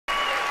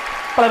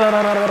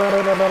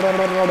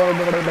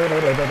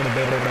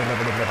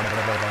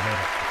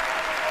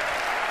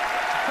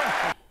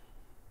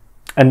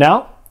And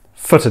now,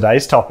 for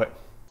today's topic.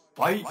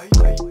 Man,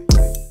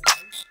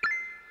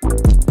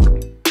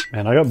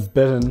 I got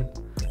bitten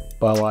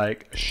by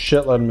like a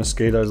shitload of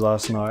mosquitoes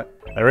last night.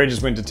 They really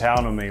just went to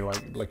town on me,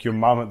 like your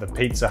mum at the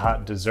Pizza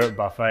Hut dessert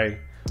buffet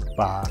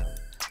bar.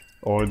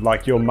 Or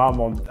like your mum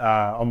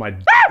on my...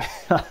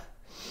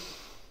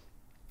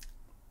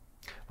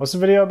 What's the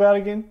video about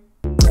again?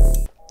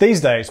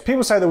 These days,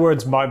 people say the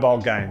words mobile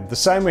game, the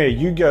same way a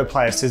Yu-Gi-Oh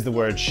player says the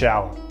word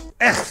shower.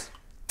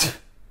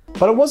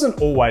 But it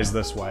wasn't always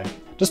this way.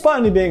 Despite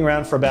only being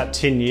around for about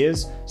 10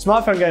 years,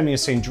 smartphone gaming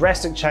has seen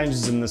drastic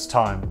changes in this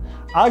time,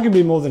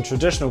 arguably more than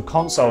traditional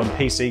console and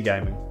PC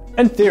gaming.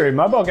 In theory,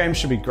 mobile games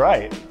should be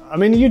great. I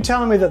mean, are you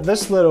telling me that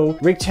this little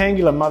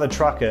rectangular mother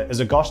trucker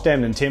is a gosh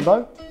damn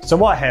Nintendo? So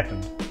what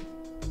happened?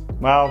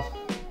 Well,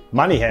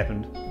 money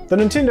happened. The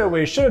Nintendo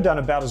Wii should have done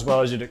about as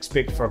well as you'd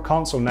expect for a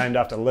console named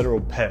after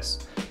literal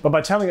piss, but by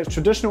telling its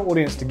traditional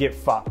audience to get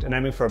fucked and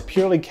aiming for a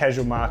purely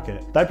casual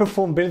market, they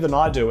performed better than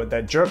I do at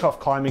that jerk-off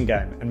climbing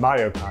game and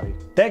Mario Party.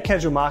 That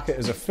casual market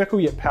is a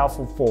fickle yet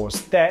powerful force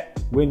that,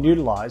 when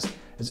utilised,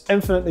 is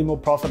infinitely more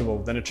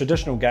profitable than a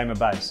traditional gamer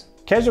base.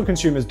 Casual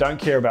consumers don't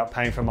care about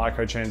paying for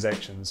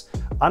microtransactions,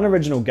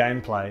 unoriginal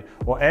gameplay,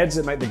 or ads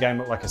that make the game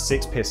look like a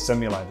sex pest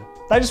simulator.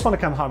 They just want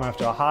to come home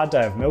after a hard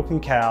day of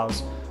milking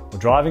cows, or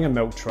driving a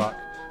milk truck,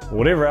 or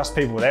whatever else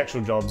people with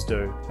actual jobs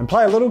do, and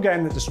play a little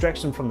game that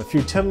distracts them from the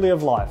futility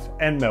of life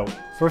and milk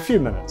for a few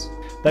minutes.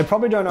 They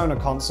probably don't own a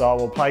console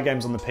or play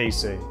games on the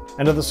PC,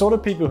 and are the sort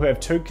of people who have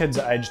 2 kids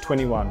at age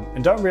 21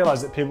 and don't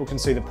realise that people can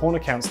see the porn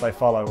accounts they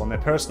follow on their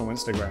personal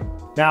Instagram.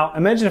 Now,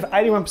 imagine if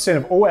 81%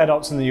 of all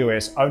adults in the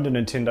US owned a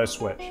Nintendo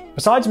Switch.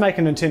 Besides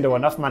making Nintendo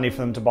enough money for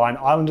them to buy an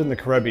island in the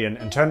Caribbean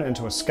and turn it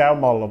into a scale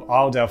model of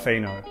Isle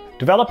Delfino,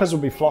 developers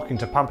would be flocking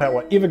to pump out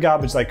whatever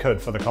garbage they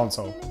could for the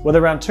console. With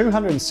around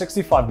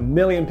 265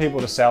 million people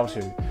to sell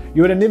to,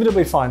 you would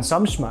inevitably find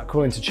some schmuck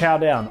willing to chow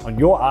down on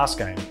your ass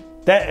game.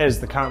 That is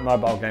the current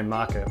mobile game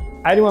market.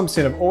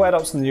 81% of all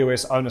adults in the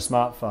US own a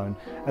smartphone,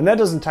 and that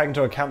doesn't take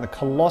into account the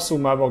colossal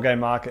mobile game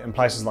market in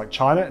places like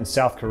China and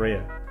South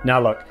Korea.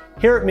 Now look,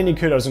 here at Mini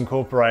Kudos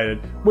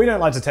Incorporated, we don't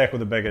like to tackle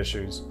the big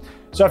issues.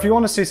 So if you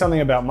want to see something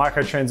about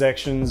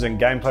microtransactions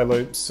and gameplay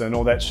loops and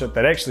all that shit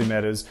that actually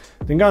matters,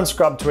 then go and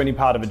scrub to any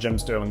part of a Jim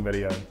Sterling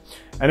video.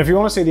 And if you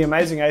want to see the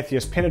amazing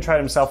atheist penetrate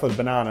himself with a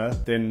banana,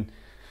 then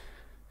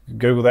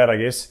Google that, I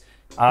guess.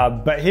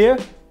 But here,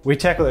 we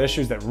tackle the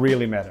issues that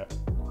really matter.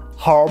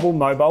 Horrible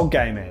mobile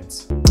game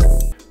ads.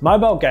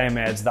 Mobile game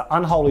ads are the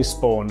unholy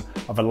spawn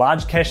of a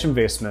large cash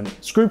investment,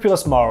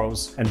 scrupulous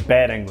morals, and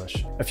bad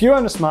English. If you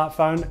own a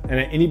smartphone and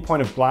at any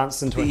point have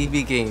glanced into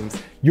EV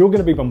games, you're going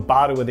to be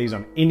bombarded with these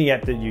on any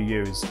app that you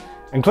use,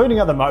 including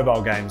other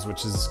mobile games,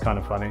 which is kind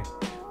of funny.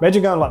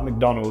 Imagine going like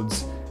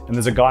McDonald's and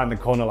there's a guy in the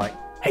corner like,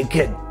 "Hey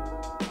kid,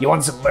 you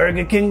want some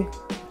Burger King?"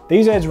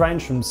 These ads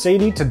range from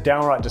seedy to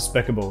downright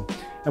despicable,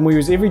 and we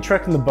use every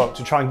trick in the book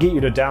to try and get you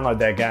to download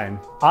that game.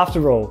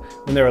 After all,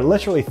 when there are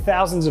literally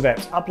thousands of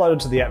apps uploaded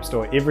to the App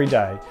Store every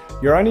day,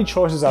 your only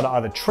choices are to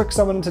either trick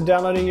someone into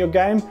downloading your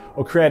game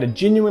or create a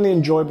genuinely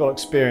enjoyable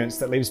experience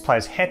that leaves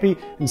players happy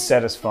and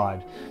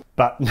satisfied.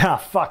 But nah,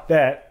 fuck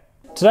that.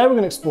 Today we're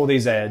going to explore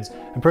these ads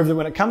and prove that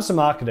when it comes to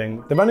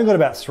marketing, they've only got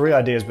about 3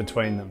 ideas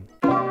between them.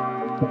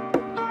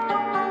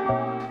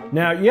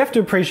 Now, you have to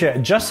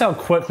appreciate just how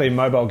quickly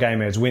mobile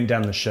game ads went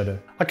down the shitter.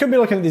 I could be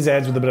looking at these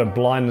ads with a bit of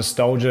blind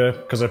nostalgia,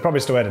 because I probably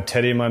still had a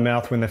teddy in my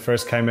mouth when they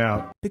first came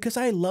out. Because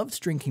I loved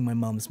drinking my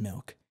mom's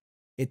milk.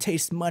 It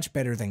tastes much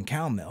better than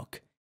cow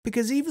milk.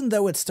 Because even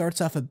though it starts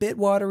off a bit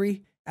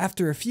watery,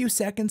 after a few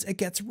seconds it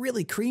gets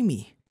really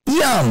creamy.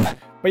 Yum!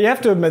 But you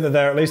have to admit that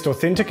they're at least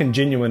authentic and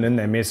genuine in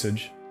their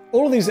message.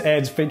 All of these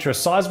ads feature a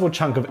sizable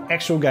chunk of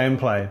actual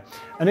gameplay,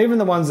 and even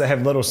the ones that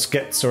have little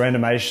skits or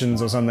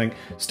animations or something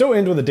still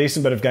end with a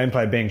decent bit of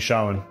gameplay being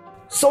shown.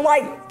 So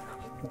like,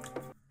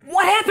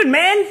 what happened,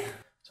 man?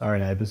 Sorry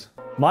neighbours.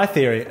 My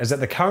theory is that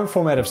the current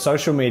format of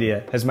social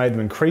media has made them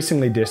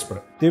increasingly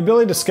desperate. The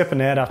ability to skip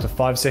an ad after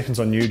 5 seconds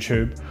on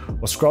YouTube,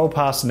 or scroll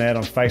past an ad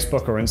on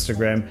Facebook or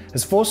Instagram,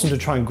 has forced them to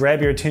try and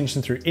grab your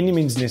attention through any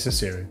means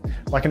necessary,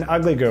 like an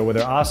ugly girl with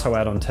her asshole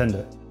out on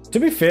Tinder. To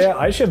be fair,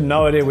 I actually have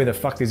no idea where the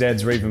fuck these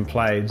ads were even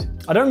played.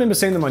 I don't remember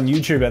seeing them on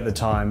YouTube at the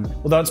time,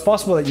 although it's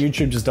possible that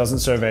YouTube just doesn't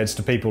serve ads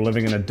to people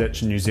living in a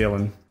ditch in New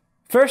Zealand.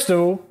 First of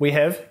all, we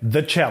have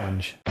the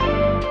challenge.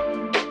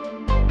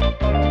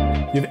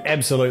 You've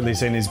absolutely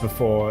seen these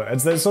before.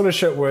 It's that sort of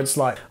shit where it's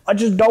like, I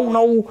just don't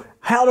know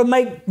how to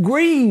make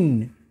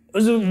green.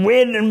 Is it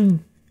red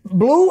and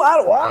blue?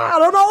 I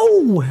don't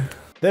know.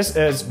 This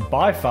is,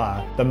 by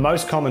far, the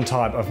most common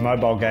type of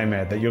mobile game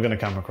ad that you're going to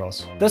come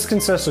across. This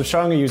consists of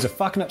showing a user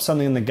fucking up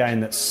something in the game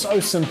that's so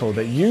simple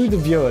that you, the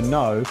viewer,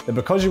 know that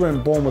because you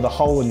weren't born with a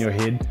hole in your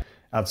head,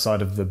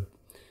 outside of the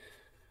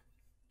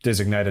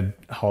designated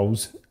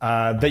holes,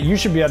 that you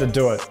should be able to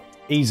do it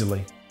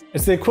easily.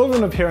 It's the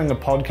equivalent of hearing a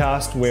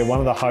podcast where one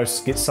of the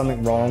hosts gets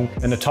something wrong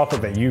in a topic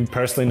that you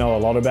personally know a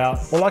lot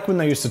about, or like when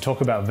they used to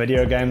talk about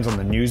video games on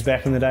the news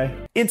back in the day.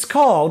 It's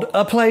called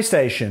a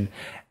PlayStation.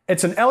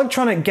 It's an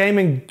electronic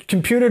gaming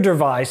computer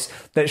device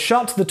that's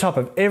shot to the top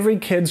of every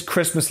kid's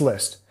Christmas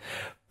list.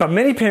 But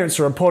many parents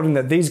are reporting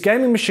that these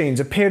gaming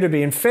machines appear to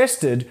be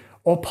infested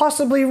or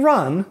possibly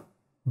run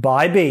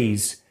by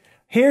bees.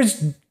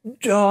 Here's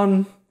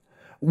John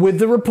with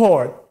the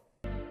report.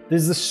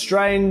 There's this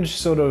strange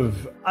sort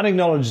of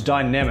unacknowledged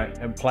dynamic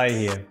at play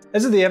here.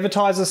 Is it the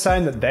advertiser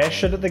saying that they're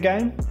shit at the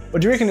game? Or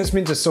do you reckon it's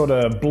meant to sort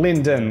of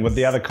blend in with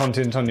the other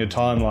content on your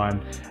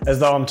timeline, as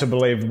though I'm to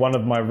believe one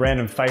of my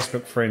random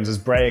Facebook friends is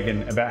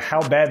bragging about how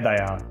bad they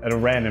are at a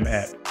random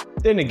app?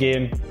 Then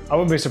again, I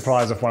wouldn't be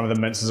surprised if one of the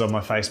minces on my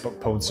Facebook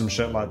pulled some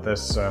shit like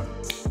this, so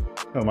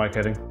who am I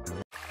kidding?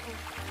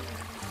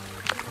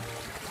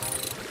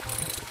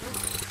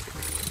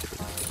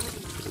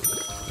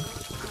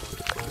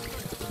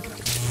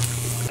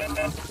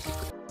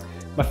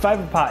 My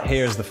favourite part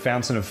here is the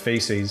fountain of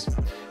feces.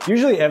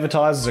 Usually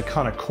advertisers are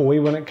kind of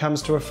coy when it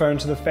comes to referring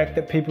to the fact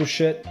that people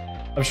shit.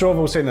 I'm sure we've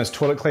all seen those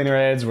toilet cleaner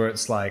ads where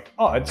it's like,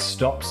 oh, it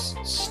stops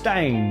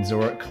stains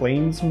or it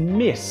cleans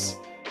mess.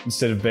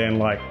 Instead of being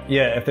like,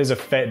 yeah, if there's a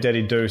fat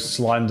daddy deuce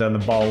sliding down the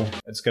bowl,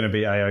 it's going to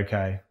be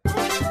a-okay.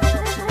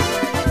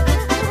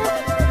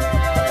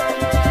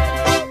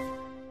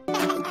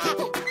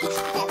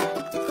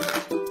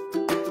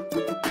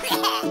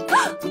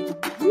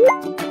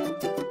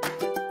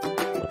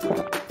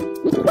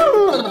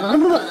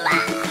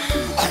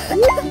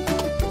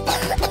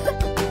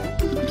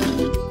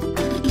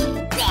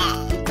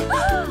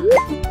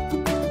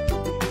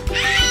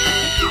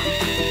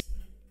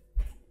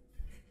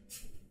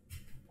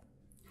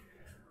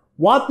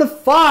 What the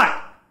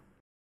fuck?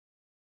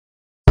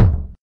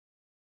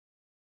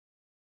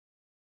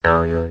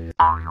 You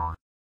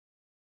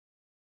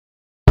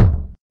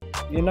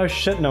know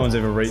shit, no one's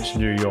ever reached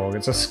New York.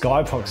 It's a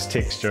skybox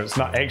texture, it's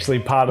not actually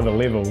part of the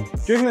level. Do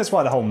you reckon that's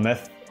why the whole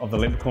myth of the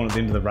leprechaun at the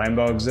end of the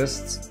rainbow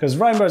exists? Because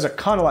rainbows are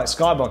kind of like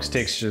skybox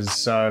textures,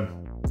 so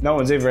no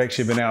one's ever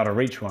actually been able to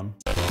reach one.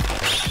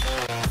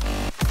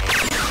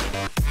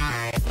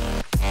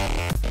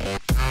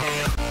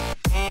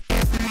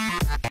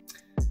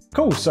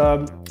 Cool,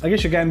 so I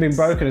guess your game being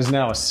broken is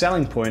now a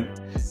selling point.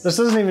 This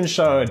doesn't even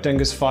show a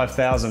Dingus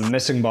 5000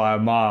 missing by a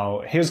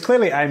mile. He was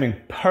clearly aiming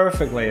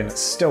perfectly and it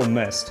still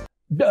missed.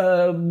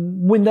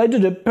 When they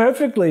did it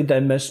perfectly, they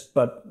missed,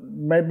 but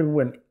maybe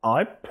when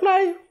I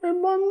play, it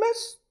won't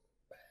miss.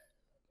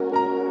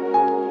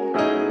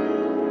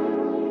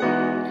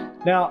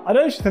 Now, I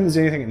don't actually think there's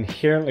anything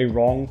inherently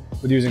wrong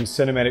with using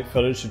cinematic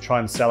footage to try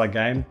and sell a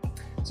game.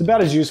 It's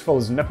about as useful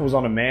as nipples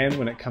on a man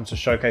when it comes to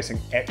showcasing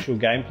actual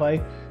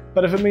gameplay.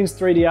 But if it means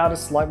 3D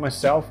artists like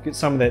myself get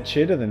some of that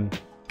cheddar, then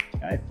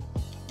hey,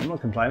 I'm not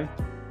complaining.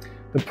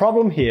 The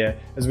problem here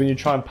is when you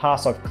try and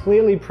pass off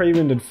clearly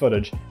pre-rendered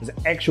footage as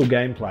actual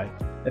gameplay.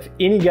 If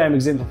any game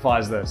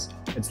exemplifies this,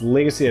 it's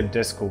Legacy of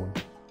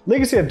Discord.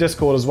 Legacy of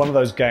Discord is one of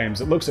those games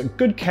that looks at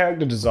good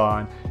character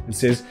design and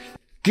says,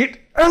 "Get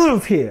out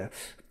of here!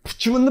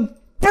 Put you in the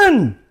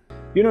bin!"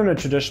 You know, in a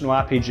traditional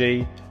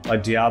RPG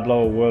like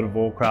Diablo or World of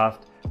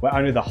Warcraft, where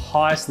only the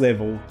highest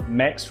level,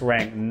 max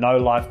rank, no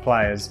life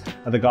players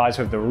are the guys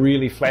who have the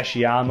really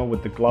flashy armor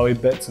with the glowy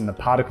bits and the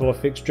particle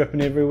effects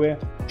dripping everywhere.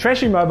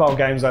 Trashy mobile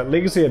games like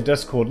Legacy of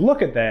Discord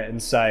look at that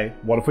and say,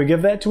 what if we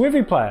give that to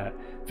every player?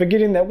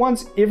 Forgetting that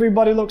once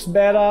everybody looks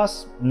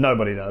badass,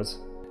 nobody does.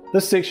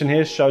 This section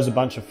here shows a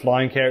bunch of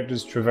flying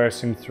characters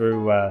traversing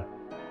through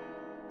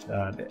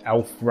the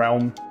elf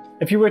realm.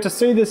 If you were to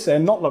see this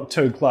and not look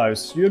too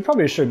close, you would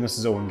probably assume this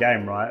is all in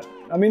game, right?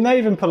 I mean, they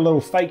even put a little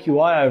fake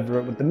UI over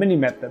it with the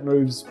mini-map that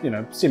moves, you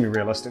know,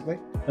 semi-realistically.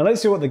 Now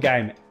let's see what the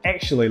game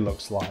actually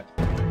looks like.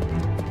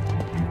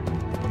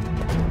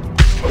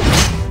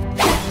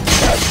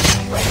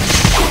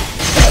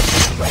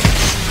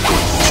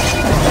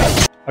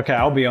 Okay,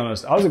 I'll be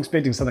honest, I was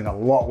expecting something a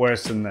lot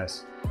worse than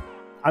this.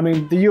 I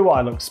mean, the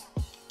UI looks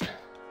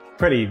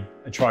pretty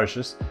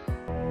atrocious.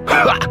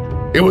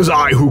 It was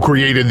I who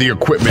created the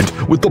equipment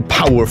with the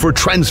power for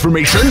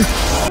transformation.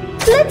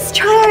 Let's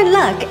try our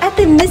luck at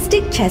the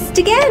Mystic Chest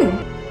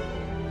again.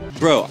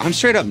 Bro, I'm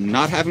straight up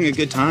not having a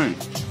good time.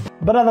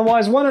 But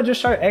otherwise, why not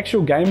just show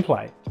actual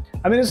gameplay?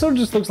 I mean, it sort of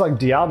just looks like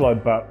Diablo,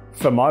 but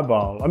for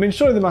mobile. I mean,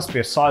 surely there must be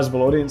a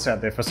sizable audience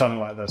out there for something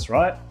like this,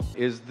 right?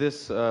 Is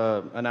this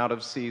an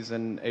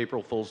out-of-season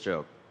April Fool's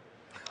joke?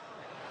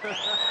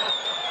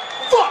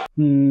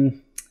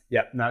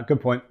 Yeah, no, good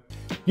point.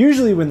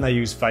 Usually when they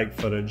use fake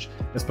footage,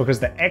 it's because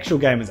the actual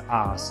game is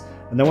arse,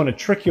 and they want to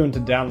trick you into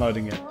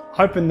downloading it,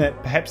 hoping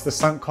that perhaps the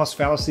sunk cost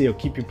fallacy will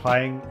keep you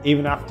playing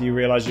even after you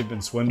realise you've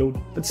been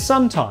swindled. But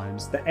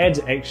sometimes the ads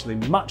are actually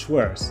much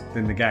worse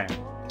than the game.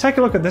 Take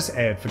a look at this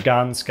ad for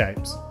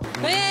Gardenscapes.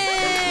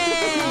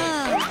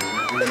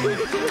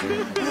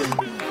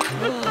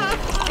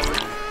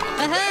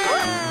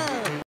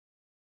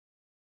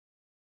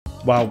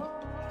 Well,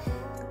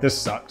 this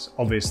sucks,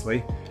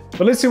 obviously,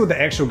 but let's see what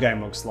the actual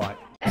game looks like.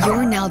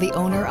 You're now the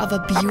owner of a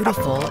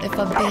beautiful, if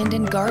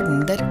abandoned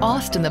garden that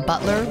Austin the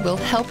butler will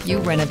help you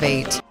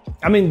renovate.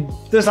 I mean,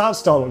 this art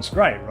style looks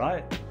great,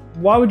 right?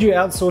 Why would you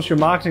outsource your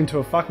marketing to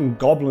a fucking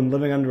goblin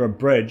living under a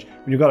bridge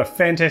when you've got a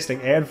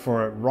fantastic ad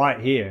for it right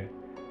here?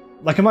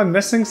 Like, am I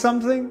missing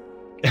something?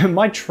 Am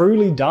I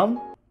truly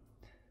dumb?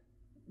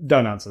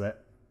 Don't answer that.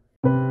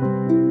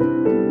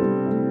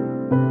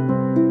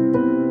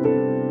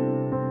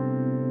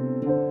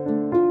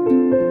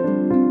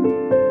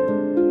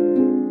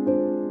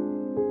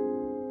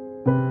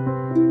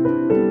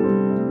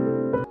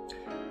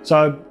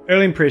 So,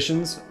 early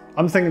impressions,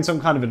 I'm thinking some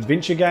kind of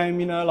adventure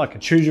game, you know, like a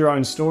choose your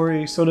own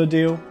story sort of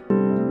deal.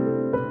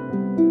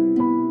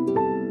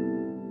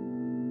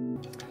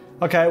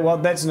 Okay, well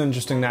that's an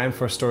interesting name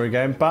for a story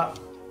game, but,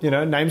 you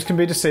know, names can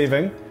be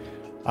deceiving.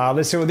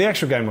 Let's see what the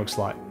actual game looks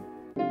like.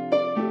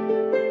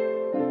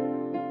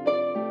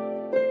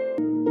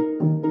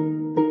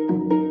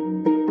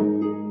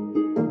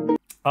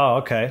 Oh,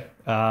 okay.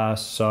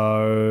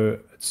 So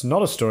it's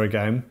not a story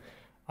game.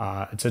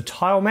 It's a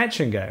tile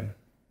matching game.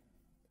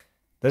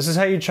 This is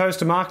how you chose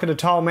to market a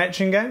tile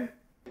matching game?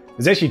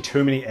 There's actually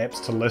too many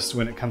apps to list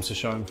when it comes to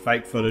showing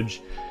fake footage,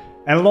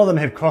 and a lot of them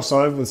have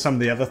crossover with some of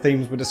the other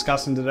themes we're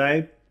discussing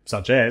today,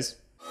 such as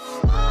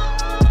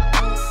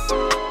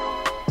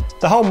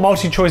the whole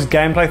multi-choice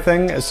gameplay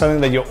thing is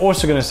something that you're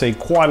also going to see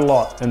quite a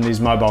lot in these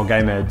mobile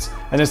game ads,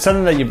 and it's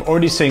something that you've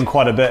already seen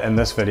quite a bit in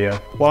this video.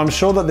 While I'm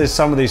sure that there's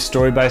some of these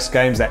story-based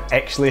games that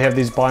actually have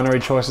these binary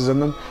choices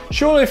in them,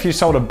 surely if you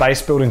sold a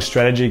base-building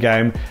strategy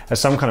game as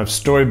some kind of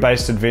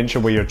story-based adventure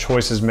where your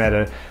choices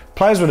matter,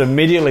 players would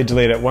immediately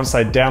delete it once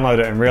they download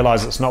it and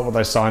realize it's not what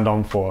they signed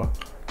on for.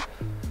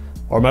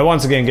 Or am I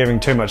once again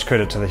giving too much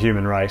credit to the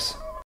human race?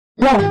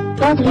 Yes,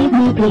 don't leave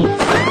me, please.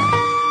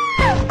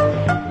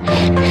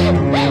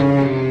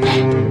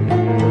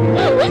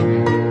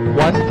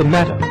 What's the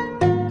matter?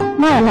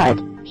 My lord,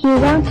 he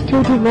wants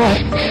to divorce.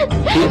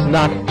 He's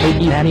not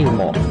Lakey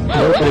anymore.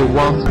 Nobody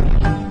wants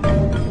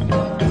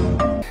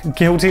him.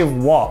 Guilty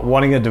of what?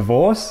 Wanting a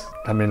divorce?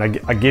 I mean,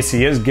 I guess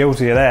he is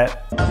guilty of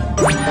that.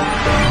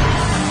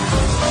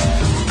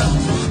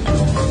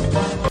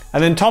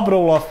 And then top it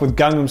all off with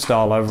Gangnam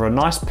Style over a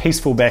nice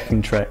peaceful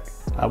backing track.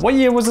 What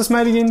year was this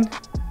made again?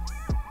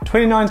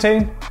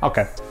 2019?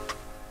 Okay.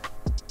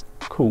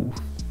 Cool.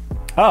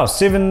 Oh,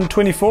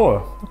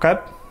 7/24. Okay.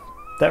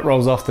 That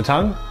rolls off the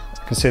tongue.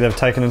 I can see they've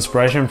taken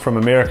inspiration from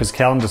America's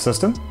calendar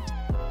system.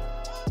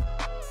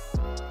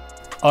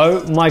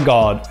 Oh my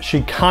god,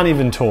 she can't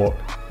even talk.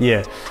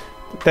 Yeah,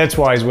 that's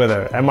why he's with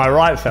her. Am I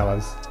right,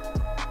 fellas?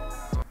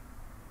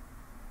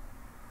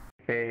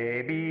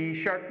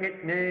 Baby shark,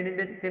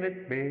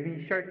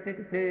 baby shark,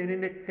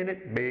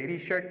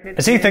 baby shark.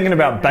 Is he thinking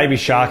about Baby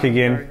Shark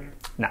again?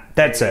 Nah,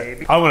 that's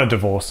it. I want a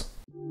divorce.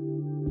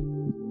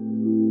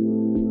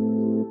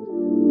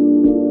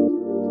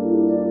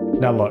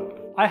 Now look,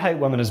 I hate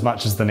women as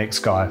much as the next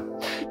guy,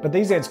 but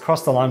these ads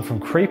cross the line from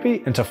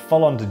creepy into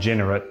full-on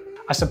degenerate.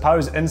 I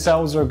suppose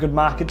incels are a good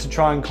market to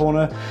try and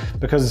corner,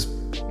 because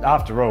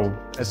after all,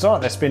 it's not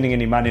like they're spending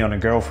any money on a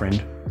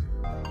girlfriend.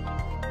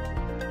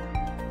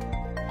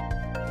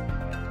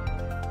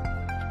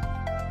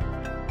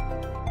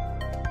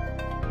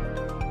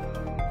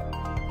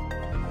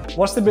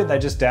 What's the bit they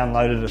just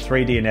downloaded a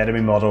 3D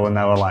anatomy model and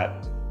they were like,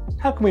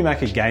 how can we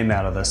make a game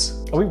out of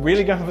this? Are we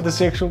really going for the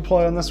sexual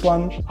ploy on this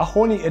one? Are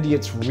horny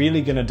idiots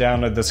really going to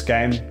download this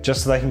game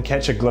just so they can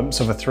catch a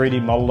glimpse of a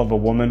 3D model of a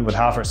woman with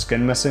half her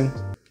skin missing?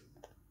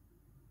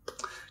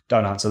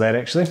 Don't answer that,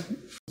 actually.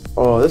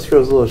 Oh, this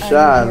girl's a little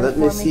shy. Let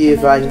me see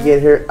if I can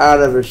get her out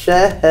of her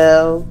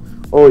shell.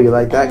 Oh, you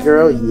like that,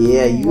 girl?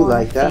 Yeah, you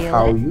like that.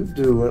 How you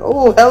doing?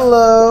 Oh,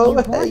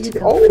 hello.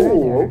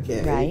 Oh,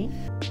 okay. Right?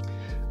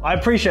 I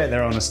appreciate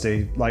their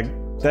honesty. Like,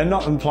 they're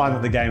not implying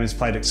that the game is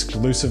played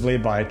exclusively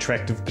by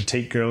attractive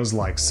petite girls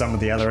like some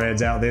of the other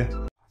ads out there.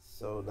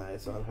 So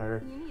nice on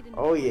her.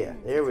 Oh yeah,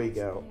 there we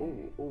go.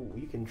 Ooh, ooh,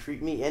 you can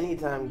treat me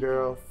anytime,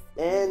 girl.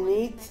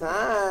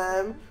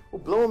 Anytime. Oh,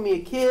 blowing me a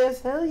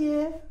kiss, hell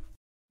yeah.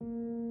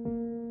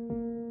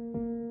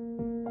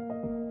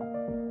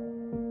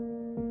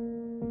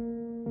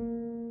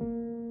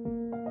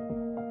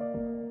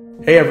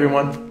 Hey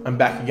everyone, I'm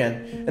back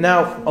again. And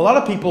now, a lot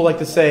of people like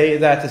to say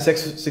that to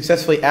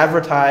successfully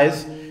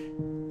advertise,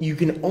 you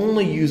can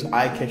only use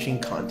eye-catching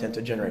content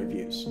to generate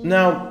views.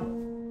 Now,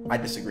 I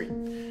disagree.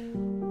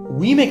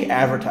 We make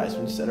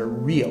advertisements that are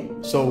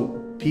real, so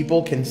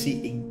people can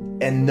see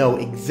and know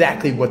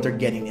exactly what they're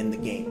getting in the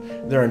game.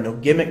 There are no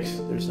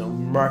gimmicks, there's no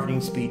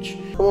marketing speech.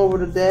 Come over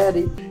to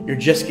daddy. You're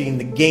just getting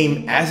the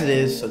game as it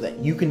is so that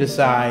you can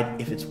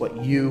decide if it's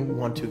what you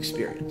want to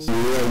experience. Yeah,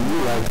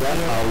 you like that,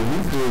 how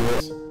you do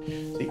it.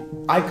 See,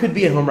 I could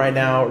be at home right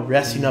now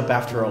resting up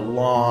after a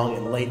long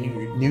and late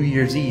New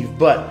Year's Eve,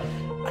 but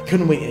I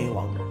couldn't wait any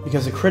longer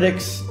because the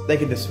critics, they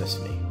can dismiss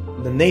me.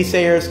 The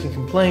naysayers can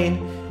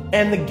complain,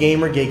 and the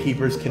gamer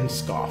gatekeepers can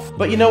scoff.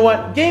 But you know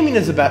what? Gaming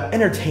is about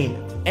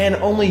entertainment, and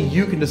only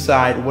you can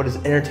decide what is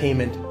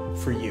entertainment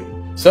for you.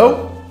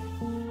 So,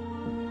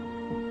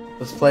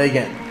 let's play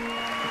again.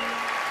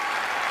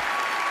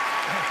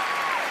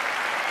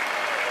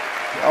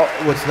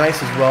 what's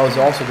nice as well is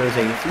also there's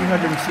a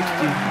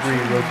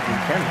 360-degree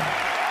rotating camera.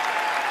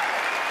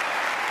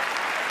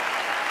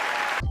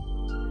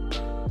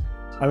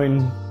 I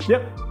mean,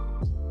 yep,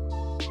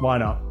 why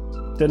not?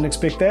 Didn't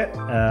expect that,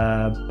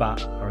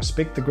 but I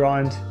respect the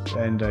grind,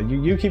 and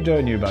you keep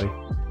doing you, buddy.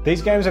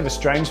 These games have a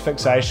strange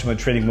fixation with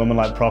treating women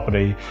like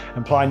property,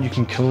 implying you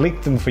can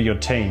collect them for your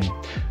team.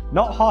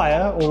 Not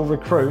hire or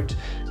recruit,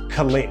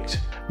 collect.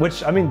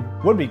 Which, I mean,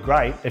 would be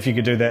great if you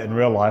could do that in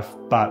real life,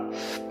 but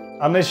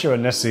unless you're a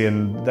Nissi,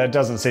 and that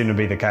doesn't seem to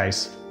be the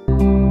case.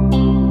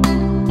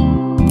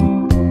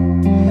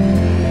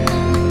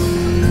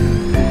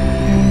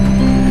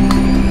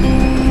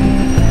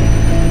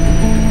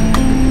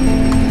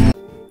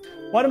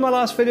 Why did my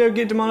last video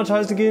get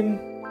demonetized again?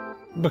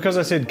 Because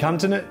I said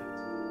cunt in it?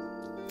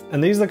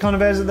 And these are the kind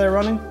of ads that they're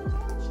running?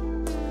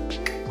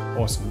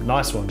 Awesome,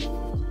 nice one.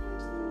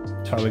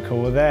 Totally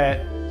cool with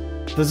that.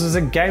 This is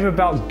a game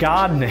about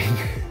gardening.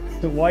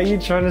 Why are you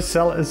trying to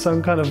sell it as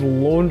some kind of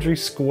laundry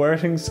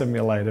squirting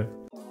simulator?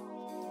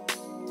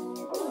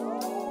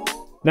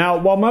 Now,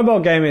 while mobile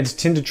game ads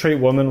tend to treat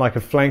women like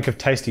a flank of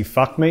tasty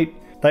fuck meat,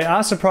 they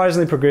are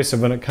surprisingly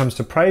progressive when it comes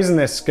to praising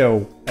their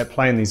skill at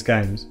playing these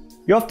games.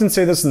 You often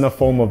see this in the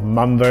form of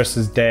mum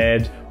versus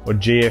dad, or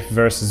GF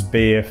versus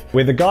BF,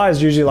 where the guy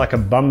is usually like a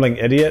bumbling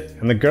idiot,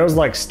 and the girl's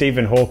like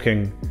Stephen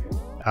Hawking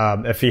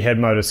if he had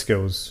motor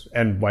skills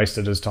and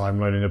wasted his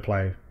time learning to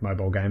play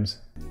mobile games.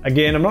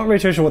 Again, I'm not really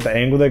too sure what the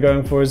angle they're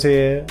going for is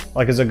here.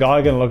 Like, is a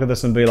guy gonna look at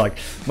this and be like,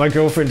 my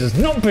girlfriend is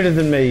not better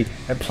than me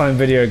at playing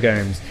video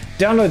games.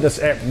 Download this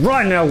app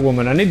right now,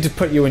 woman. I need to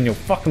put you in your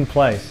fucking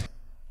place.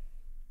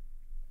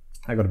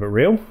 I got a bit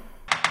real.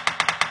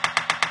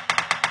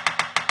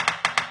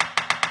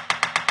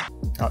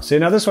 Oh, see,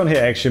 now this one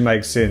here actually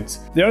makes sense.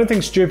 The only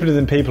thing stupider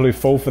than people who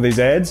fall for these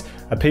ads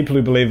are people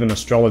who believe in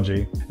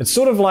astrology. It's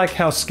sort of like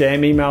how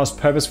scam emails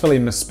purposefully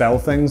misspell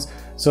things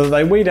so that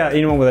they weed out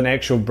anyone with an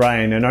actual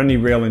brain and only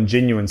real and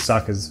genuine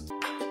suckers.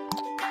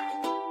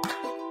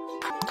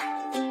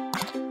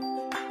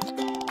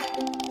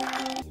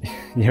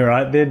 You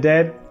right there,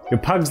 Dad?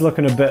 Your pug's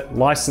looking a bit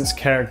licensed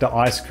character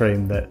ice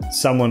cream that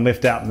someone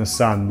left out in the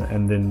sun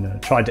and then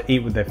tried to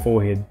eat with their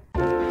forehead.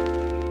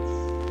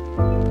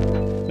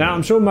 Now,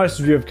 I'm sure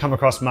most of you have come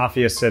across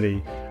Mafia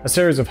City, a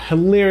series of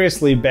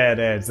hilariously bad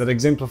ads that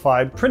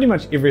exemplify pretty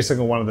much every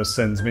single one of the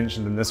sins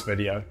mentioned in this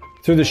video.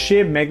 Through the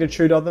sheer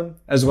magnitude of them,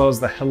 as well as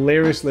the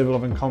hilarious level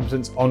of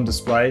incompetence on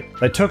display,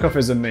 they took off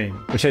as a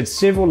meme, which had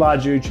several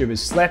large YouTubers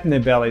slapping their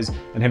bellies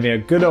and having a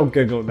good old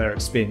giggle at their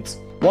expense.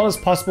 While it's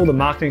possible the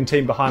marketing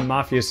team behind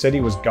Mafia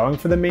City was going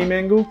for the meme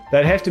angle,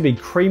 they'd have to be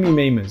creamy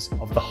memers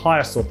of the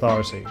highest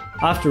authority.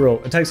 After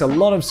all, it takes a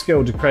lot of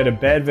skill to create a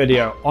bad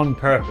video on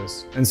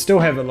purpose and still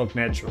have it look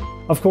natural.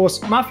 Of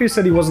course, Mafia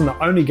City wasn't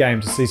the only game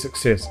to see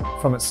success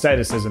from its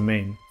status as a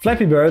meme.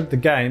 Flappy Bird, the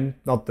game,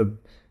 not the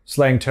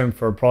slang term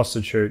for a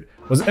prostitute,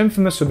 was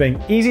infamous for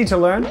being easy to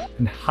learn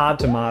and hard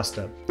to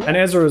master. And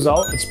as a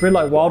result, it spread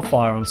like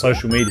wildfire on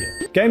social media.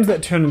 Games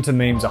that turn into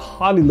memes are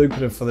highly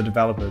lucrative for the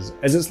developers,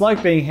 as it's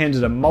like being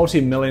handed a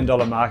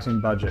multi-million-dollar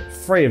marketing budget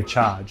free of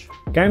charge.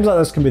 Games like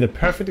this can be the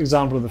perfect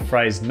example of the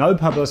phrase, no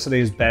publicity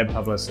is bad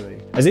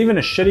publicity, as even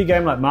a shitty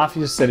game like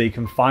Mafia City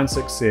can find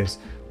success,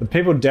 with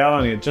people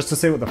downloading it just to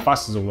see what the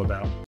fuss is all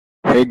about.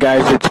 Hey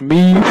guys, it's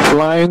me,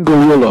 Flying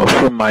Gorilla,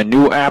 from my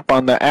new app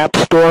on the App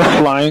Store,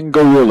 Flying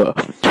Gorilla.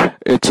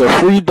 It's a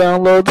free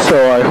download,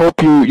 so I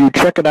hope you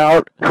check it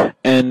out,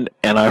 and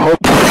I hope...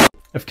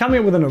 If coming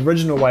up with an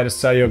original way to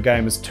sell your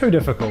game is too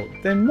difficult,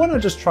 then why not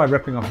just try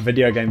ripping off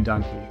Video Game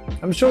Donkey?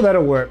 I'm sure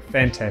that'll work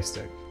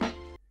fantastic.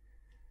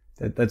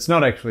 That's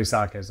not actually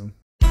sarcasm.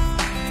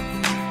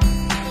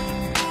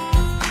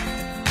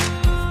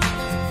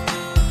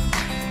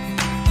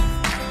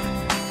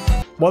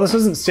 While this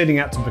isn't setting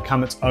out to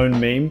become its own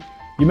meme,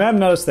 you may have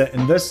noticed that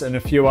in this and a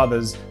few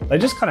others, they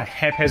just kind of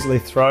haphazardly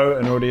throw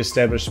an already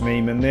established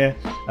meme in there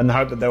in the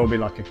hope that they will be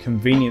like a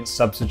convenient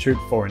substitute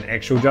for an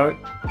actual joke.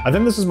 I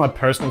think this is my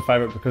personal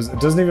favorite because it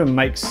doesn't even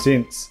make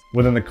sense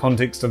within the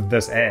context of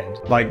this ad.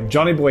 Like,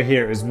 Johnny Boy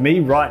here is me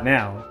right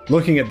now,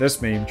 looking at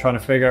this meme, trying to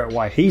figure out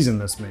why he's in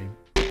this meme.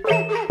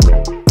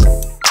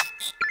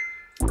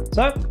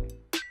 So,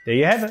 there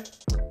you have it.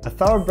 A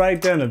thorough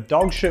breakdown of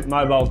dogshit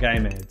mobile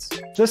game ads.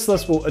 This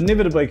list will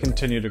inevitably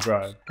continue to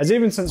grow, as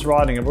even since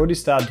writing I've already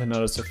started to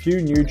notice a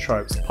few new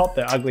tropes pop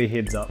their ugly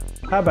heads up.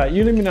 How about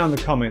you let me know in the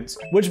comments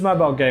which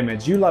mobile game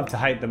ads you love to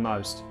hate the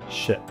most?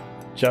 Shit,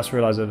 just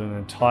realised I did an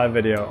entire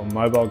video on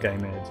mobile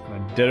game ads and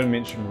I didn't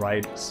mention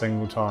Raid a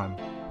single time.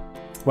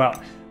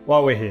 Well,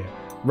 while we're here,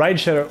 Raid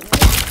Shadow...